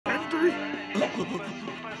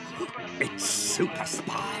super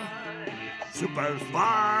spy. Super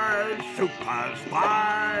spy, super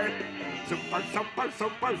spy. Super, super,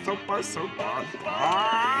 super, super, super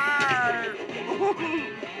spy.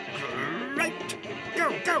 Great! Go,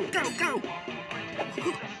 go, go, go!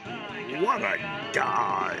 What a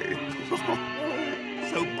guy!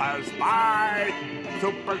 Super spy!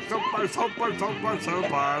 Super, super, super, super,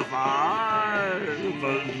 super spy!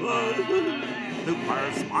 Super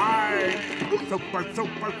spy! Super,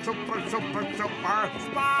 super, super, super, super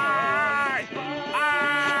spy!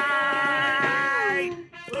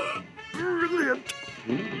 Brilliant!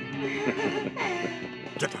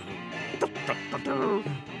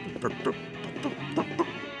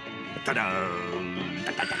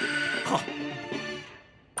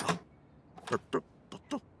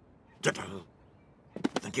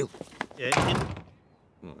 Thank you. Yes.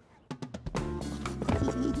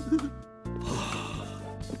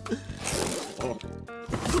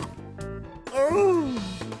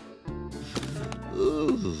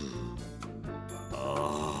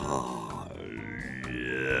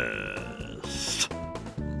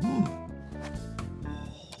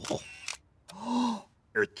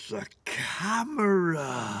 It's a camera.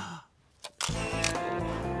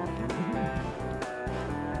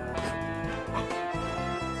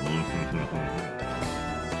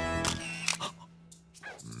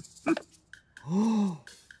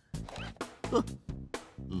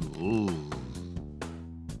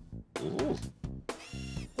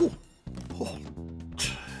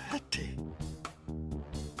 Teddy.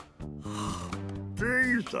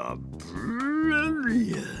 These are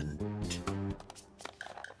brilliant.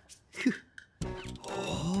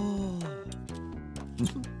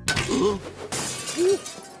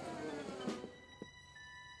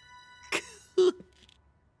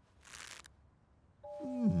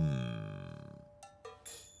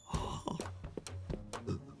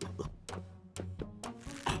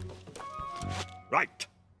 Right.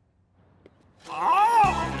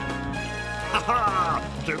 Oh! Ha-ha!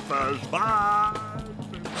 Super spy!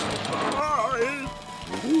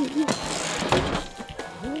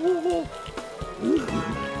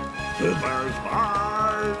 Super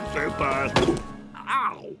spy! Super spy!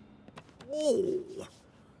 Ow!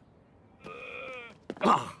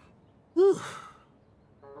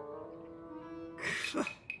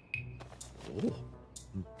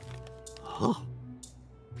 Oh!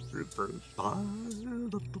 Super spy!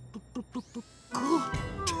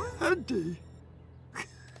 Teddy!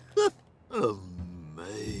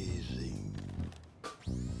 Amazing!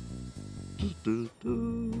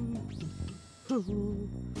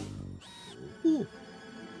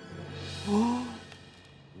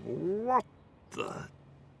 What the?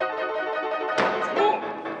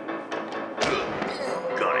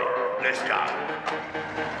 Got it. Let's go.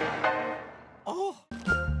 Oh!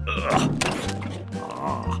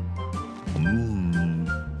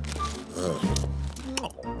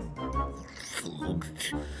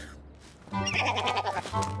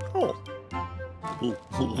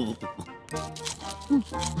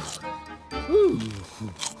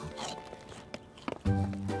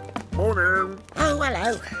 Morning. Oh, hello.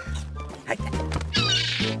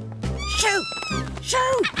 Shoo!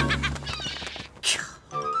 Shoo!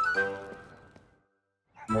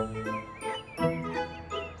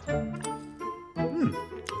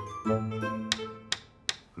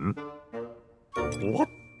 What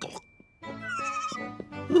the?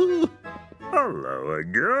 Hello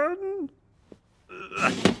again.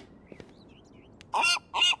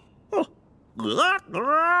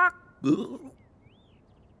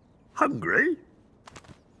 Hungry?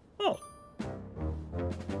 Oh.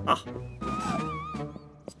 Ah.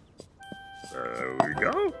 There we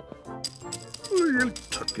go. You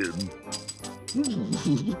took him.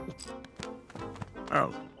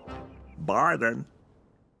 Oh. Bye then.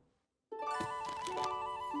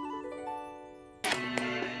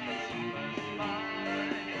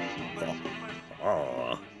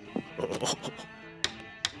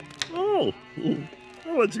 Oh,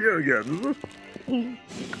 oh, it's you again.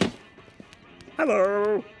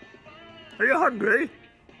 Hello. Are you hungry?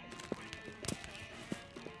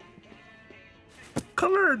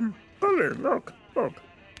 Come in. Come in. Look. Look.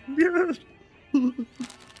 Yes.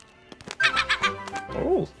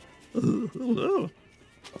 Oh. Hello.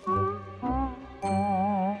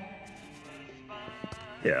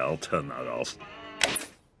 Yeah, I'll turn that off.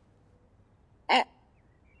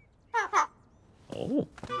 Oh.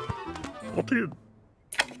 What do you...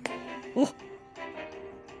 Oh.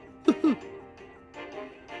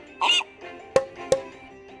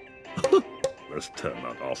 Let's turn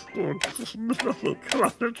that off. Oh, come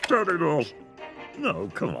on, let's turn it off. No,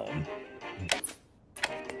 come on.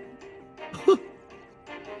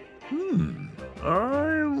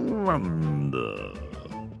 I wonder.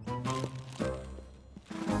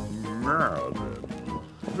 Now then,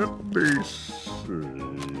 let me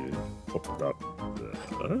see. Pop that there.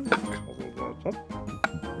 Cover that up.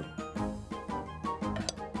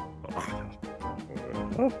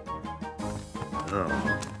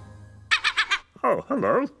 Oh,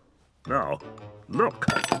 hello. Now, look.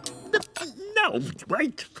 No,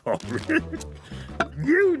 wait for me.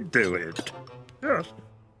 You do it. Yes.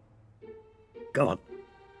 Go on.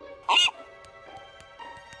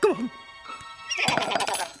 Go on.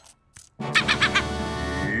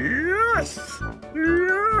 Yes!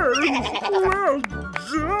 Yes! Well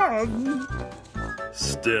done!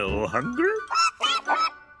 Still hungry?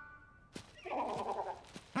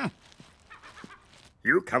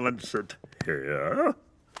 You come and sit here.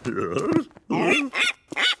 Yes.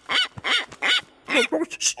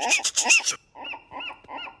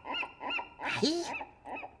 Hey,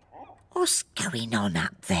 what's going on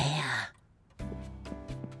up there?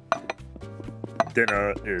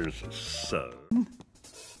 Dinner is served.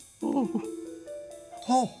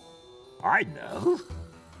 Oh, I know.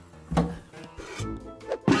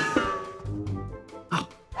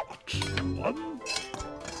 What's one?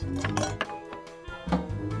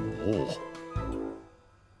 Oh.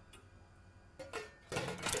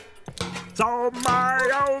 So my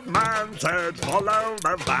old man said, follow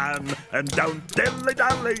the van and don't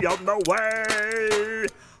dilly-dally on the way.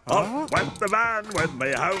 Off went the van with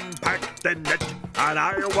me home packed in it, and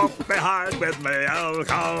I walked behind with me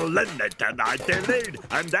alcohol in it. And I dillied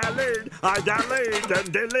and dallied, I dallied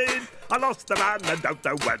and dillied. I lost the van and don't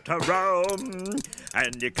know where to roam.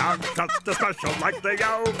 And you can't trust the special like the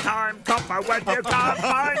old-time copper when you can't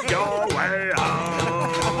find your way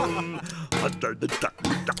home. Oh,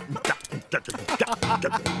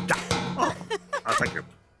 thank you.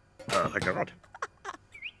 Thank you, God.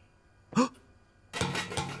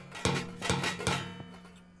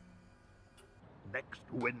 Next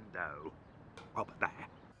window. Over there.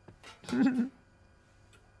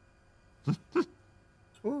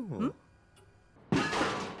 Ooh.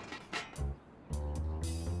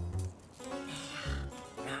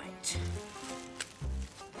 Right.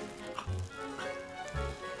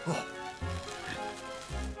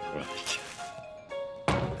 Right.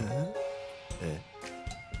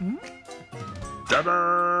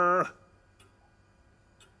 Ta-da!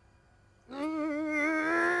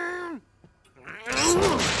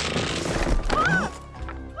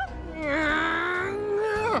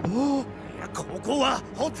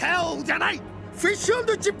 호텔じゃないフィッシュ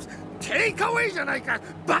&チップステイクアウェイじゃないか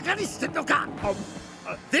バカにしてんのか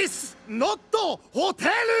This not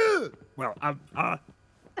hotel Well,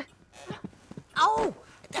 Oh,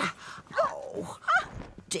 oh,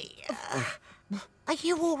 dear. Are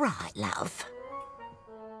you all right, love?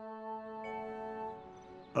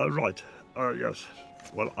 right. Yes.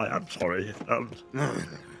 Well, I am sorry.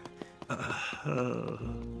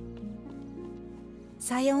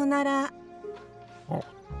 Sayonara. Oh,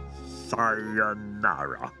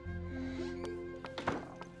 sayonara.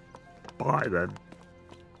 Bye then.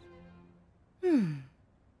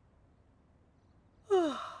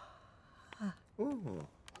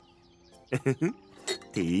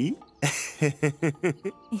 Tea?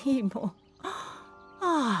 いいもん。あ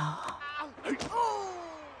あ。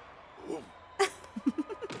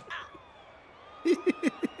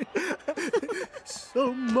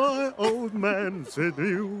So my old man said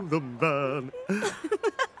you the man.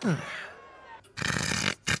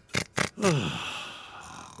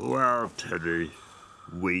 Well, Teddy,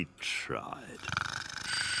 we tried.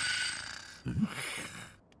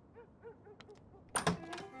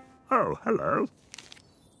 Oh, hello.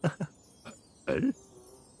 Hey.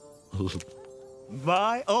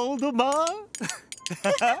 My old man?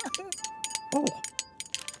 Oh.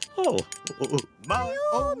 Oh. My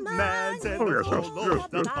old man said Oh, yes, yes,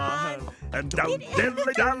 yes, yes. And down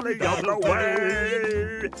dilly-dally on the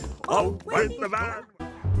way. Oh, went the van.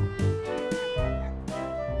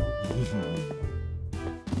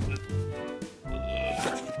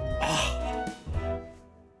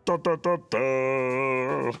 Da, da, da, da.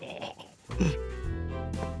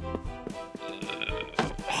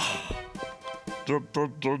 Da, da,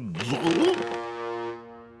 da, da.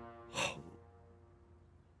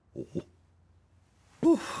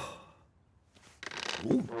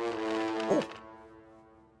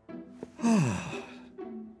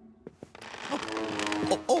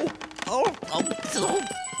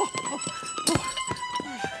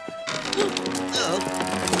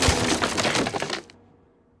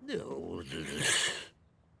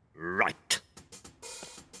 Right.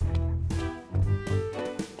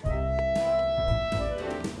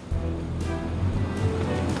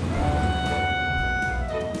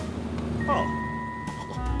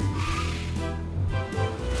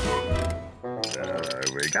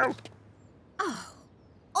 go.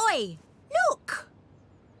 Oi, look!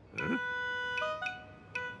 Huh?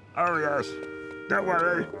 Oh, yes. Don't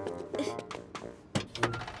worry.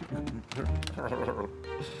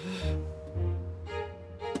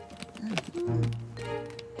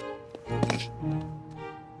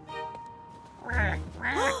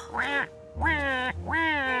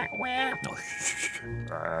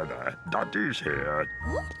 Daddy's here.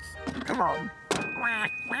 What? Come on.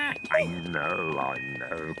 I know.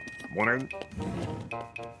 Morning.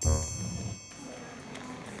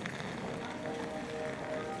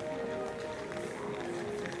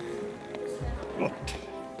 What?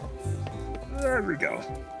 There we go.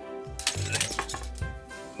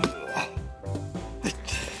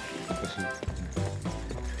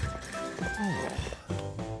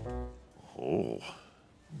 Oh.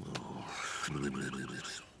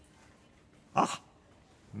 Ah.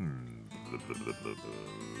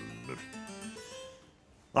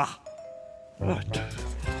 Ah. Right.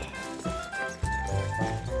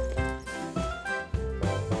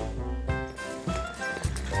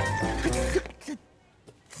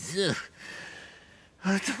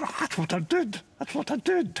 That's what I did. That's what I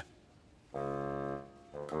did.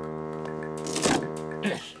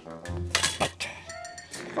 Right.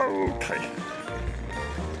 Okay.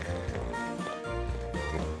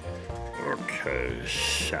 Okay,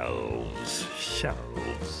 shelves.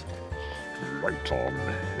 Right on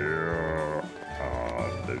here.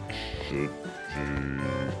 And it should be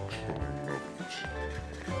coming up.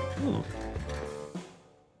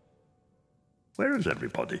 Where is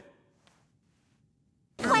everybody?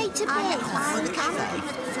 Wait a minute.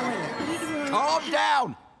 Calm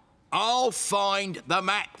down. I'll find the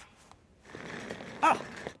map. Ah!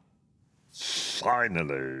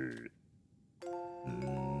 Finally.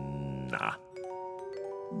 Nah.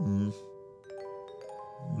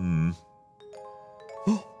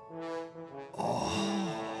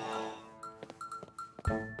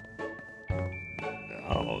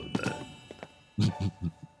 Now then.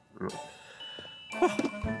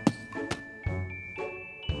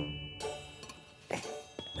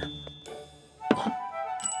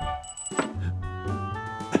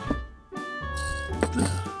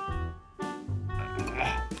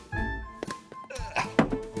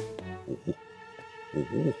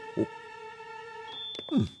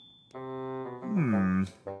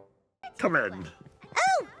 Come in.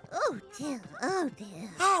 Oh dear.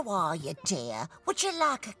 How are you, dear? Would you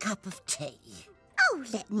like a cup of tea? Oh,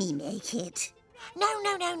 let me make it.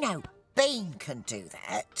 No. Bean can do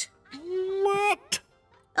that. What?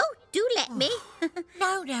 Oh, do let me.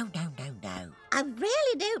 No. I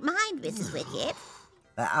really don't mind, Mrs. Wicket.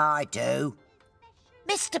 But I do.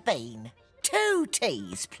 Mr. Bean, 2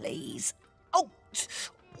 teas, please. Oh.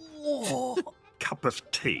 Cup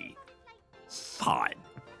of tea. Fine.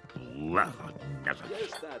 Well, never.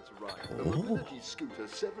 Yes, that's right. The mobility scooter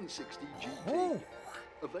 760 GT.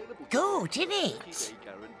 Available. Good, isn't it?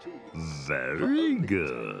 Guarantee. Very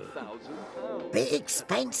good. £1,000. Bit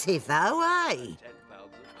expensive, though, eh?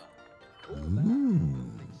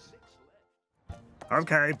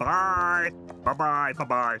 Okay, bye. Bye-bye.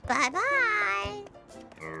 Bye-bye.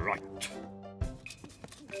 Right.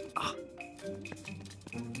 Ah.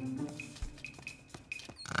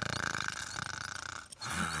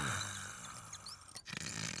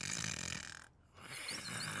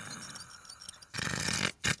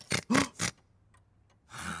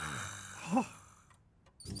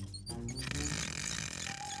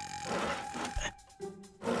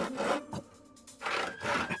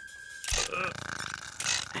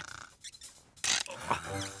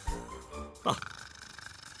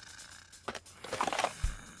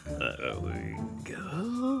 There we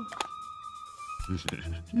go.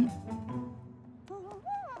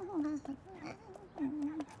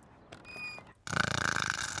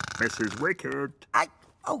 Mrs. Wicked.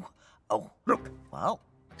 Oh. Look. Well,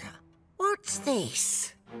 what's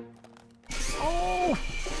this? Oh.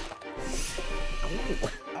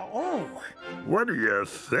 What do you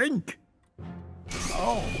think?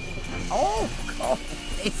 Oh, God,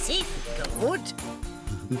 this is good.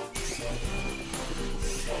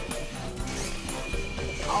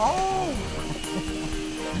 Oh.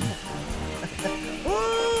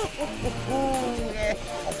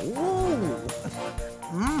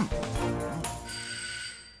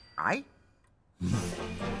 Right?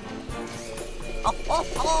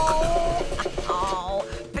 Oh,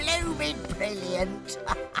 blooming brilliant.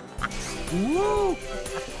 Ooh.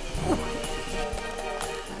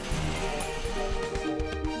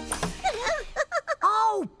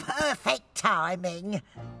 Oh, perfect timing.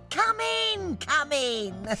 Come in.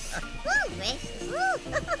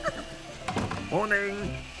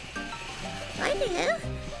 Morning. dear.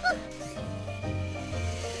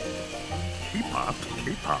 Keep up,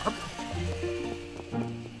 keep up.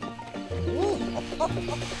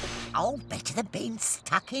 Oh, better than being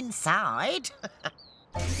stuck inside.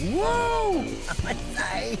 Whoa! I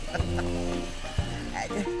say.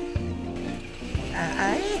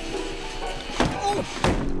 Oh.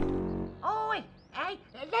 Oi! Hey,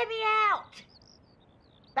 let me out!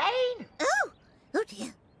 Bean! Oh, oh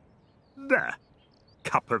dear. There.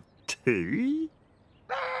 Cup of tea?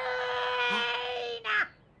 Bean!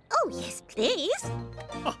 Oh, yes, please.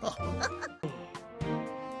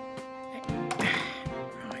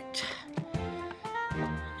 Right.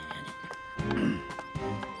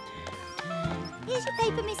 Here's your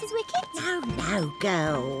paper, Mrs. Wicket. No,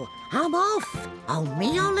 girl. I'm off on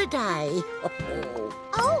me holiday.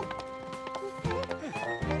 Oh.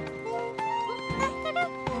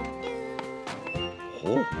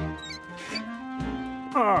 Oh.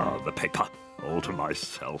 Ah, the paper. All to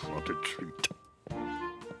myself, what a treat.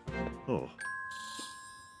 Oh.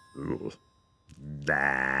 Ooh.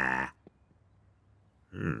 Nah.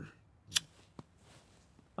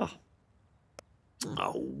 Oh.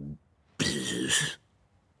 Oh.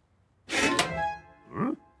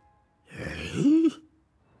 Huh? Hey?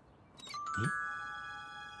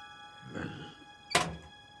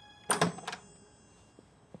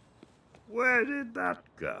 Where did that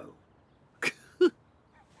go?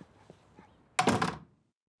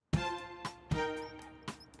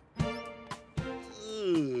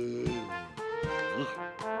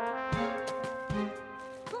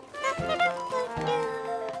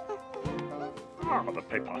 Ah, the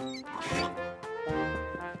paper.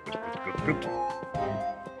 Good.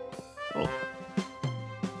 Oh.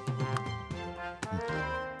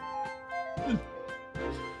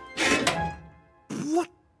 What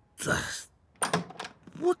the?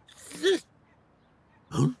 What's this?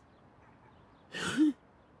 Huh?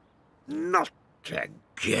 Not again.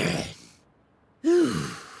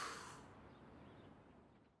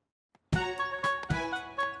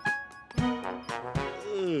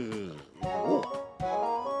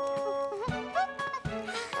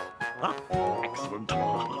 Excellent.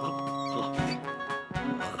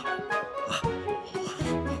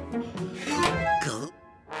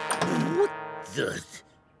 What the?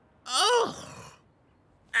 Oh!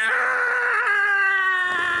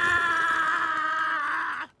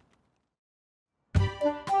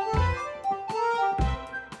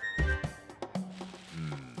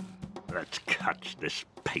 Let's catch this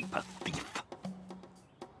paper thief.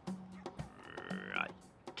 Right.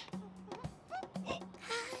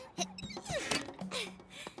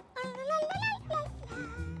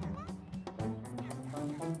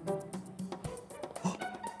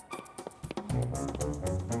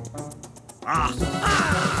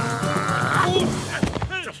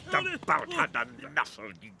 Just about had enough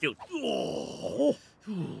of you. Oh.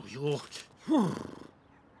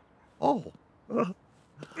 Oh.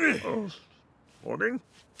 Morning.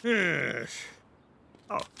 Yes.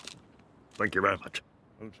 Oh, thank you very much.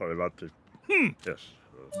 I'm sorry about this. Yes.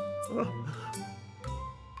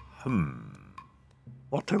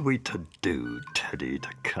 What are we to do, Teddy, to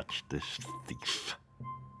catch this thief?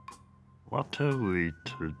 What are we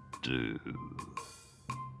to do?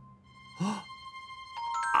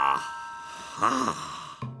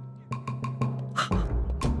 Aha!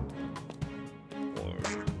 All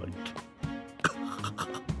right.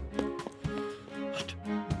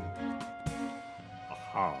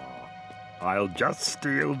 Aha! I'll just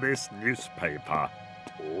steal this newspaper.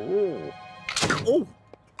 Oh! Oh!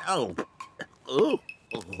 Oh! Oh!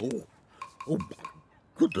 Oh! Oh my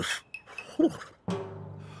goodness!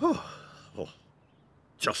 Oh.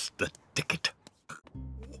 Just the ticket.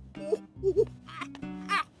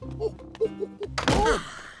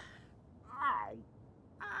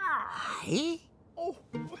 Hey? Oh,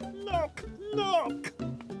 knock!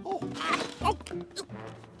 Oh.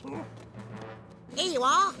 Here you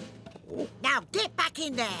are. Now get back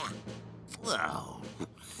in there. Oh.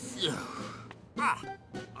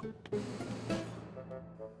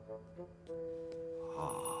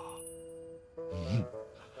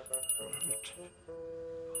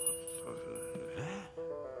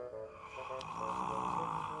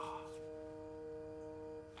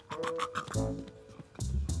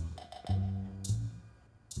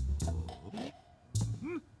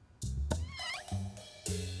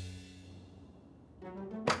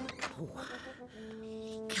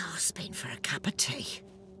 Gasping for a cup of tea.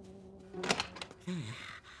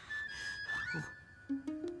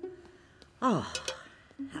 Oh.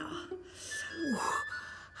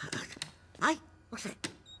 Hey, what's it?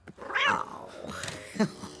 Oh.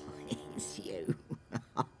 It's you.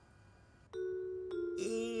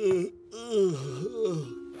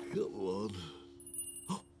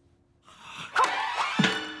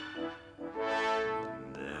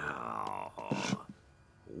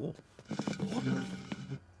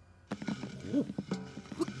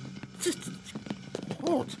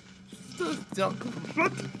 What?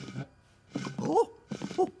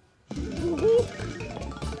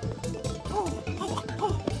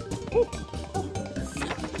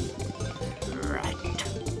 Right.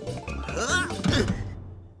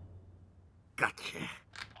 Gotcha.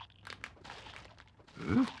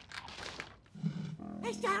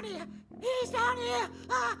 He's down here! He's down here!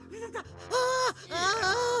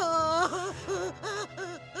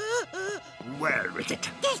 Where is it?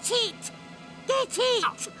 Get it! Get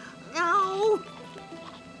it! No!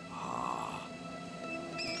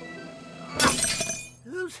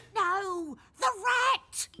 No! The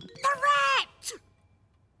rat! The rat!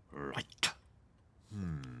 Right.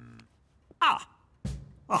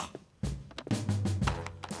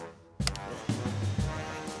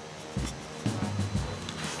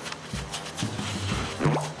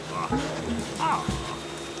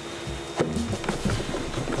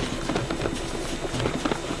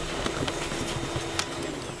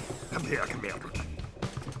 Come here, come here.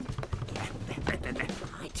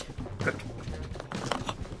 Right. Good.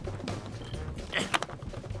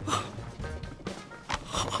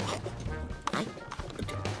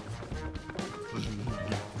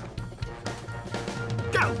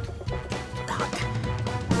 Go!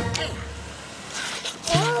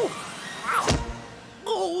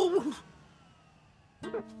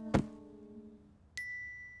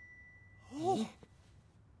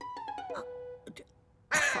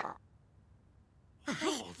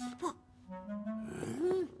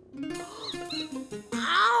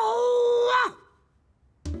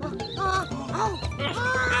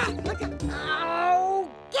 Oh,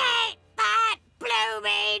 get that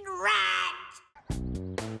blooming rat!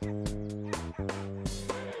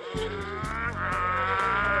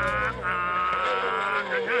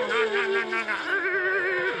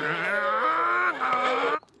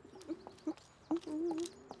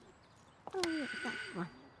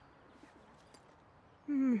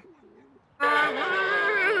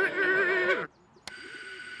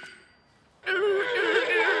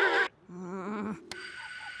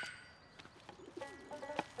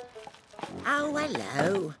 Oh,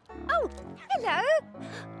 hello. Oh, hello.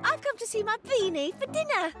 I've come to see my beanie for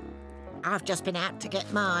dinner. I've just been out to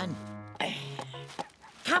get mine.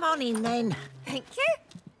 Come on in, then. Thank you.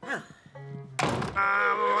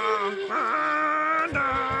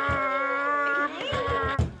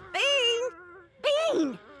 Bean!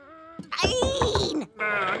 Bean! Bean!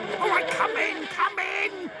 Oh, I come in, come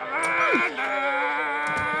in!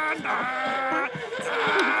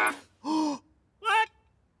 What?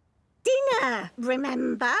 Dinner,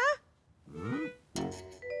 remember?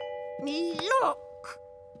 Look!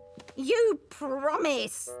 You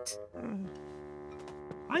promised.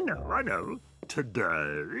 I know.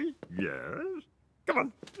 Today, yes. Come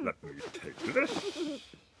on, let me take this.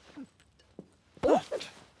 What?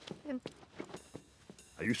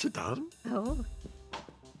 Are you sit down? Oh.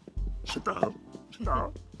 Sit down. Sit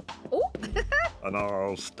down. Oh. And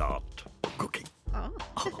I'll start cooking. Oh.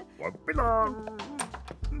 Won't be long.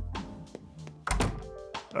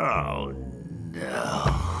 Oh, no.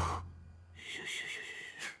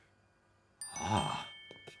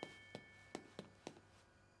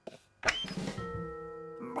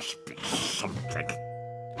 Must be something.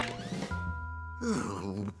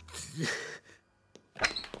 Oh.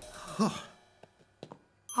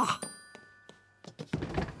 Oh.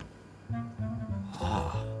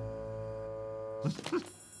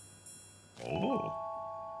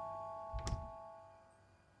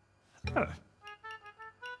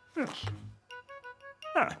 Yes.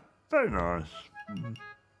 Very nice.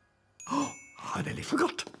 Oh, I nearly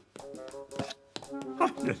forgot.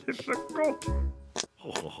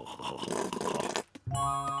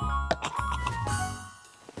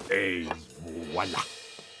 Et voila.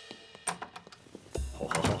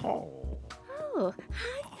 Oh,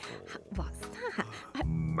 hi. What's that?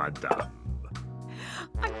 Madame.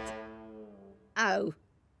 Oh.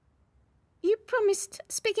 You promised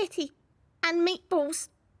spaghetti and meatballs.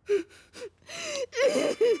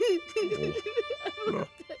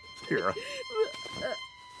 Here.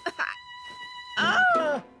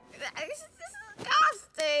 Oh, that's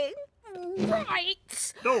disgusting.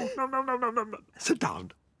 Right. No. Sit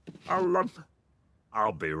down.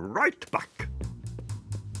 I'll be right back.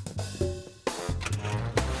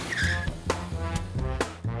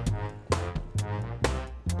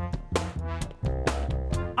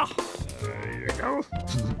 There you go.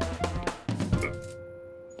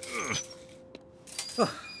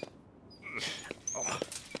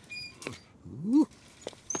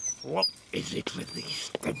 What is it with these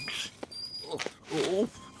things?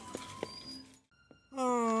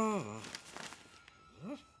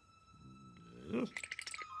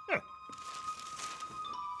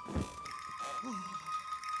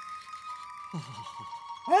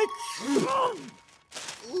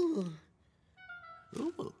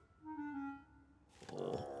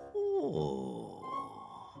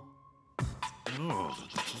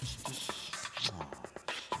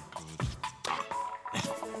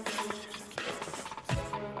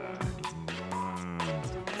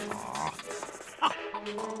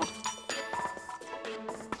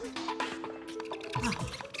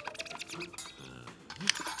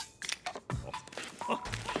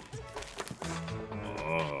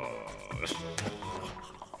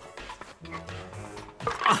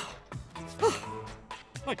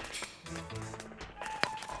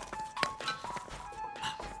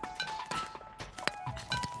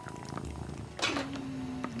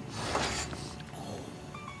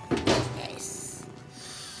 Yes.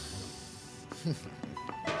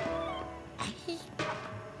 Hey?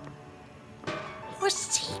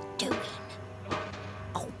 What's he doing?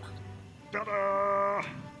 Oh, Ta-da!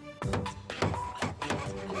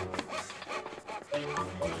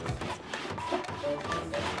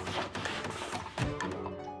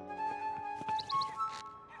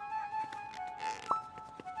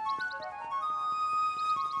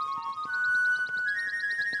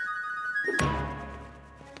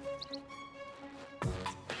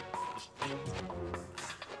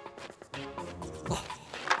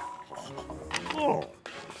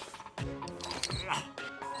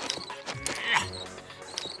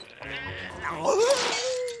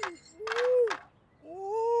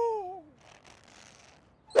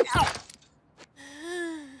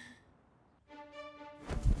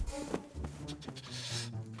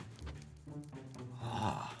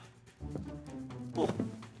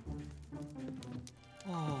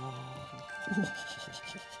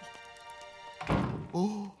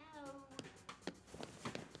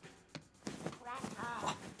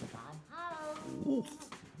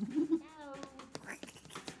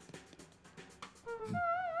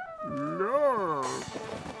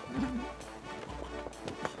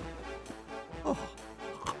 Oh.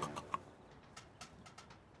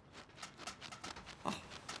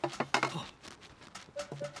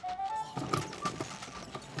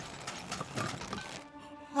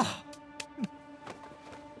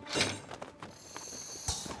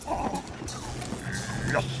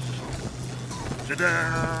 No.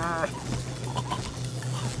 Ta-da!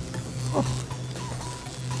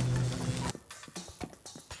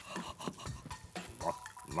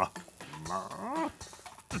 Ma, ma.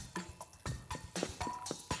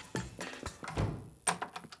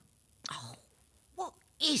 oh, what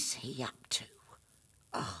is he up to?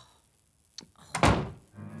 Oh.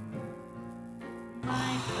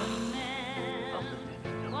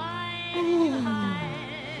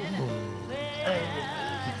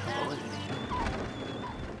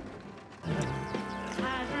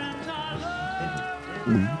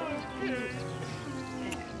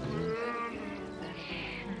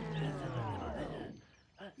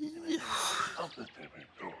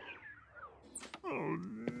 Oh,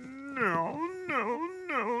 no, no,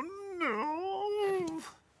 no, no.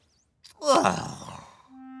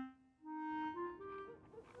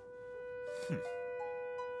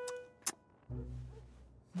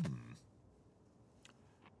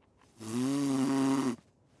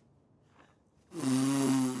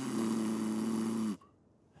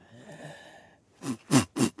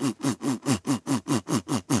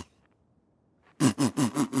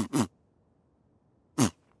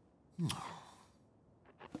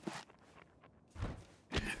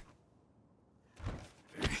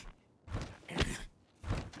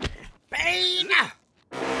 Bean!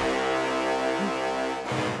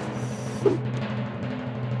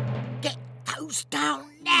 Get those down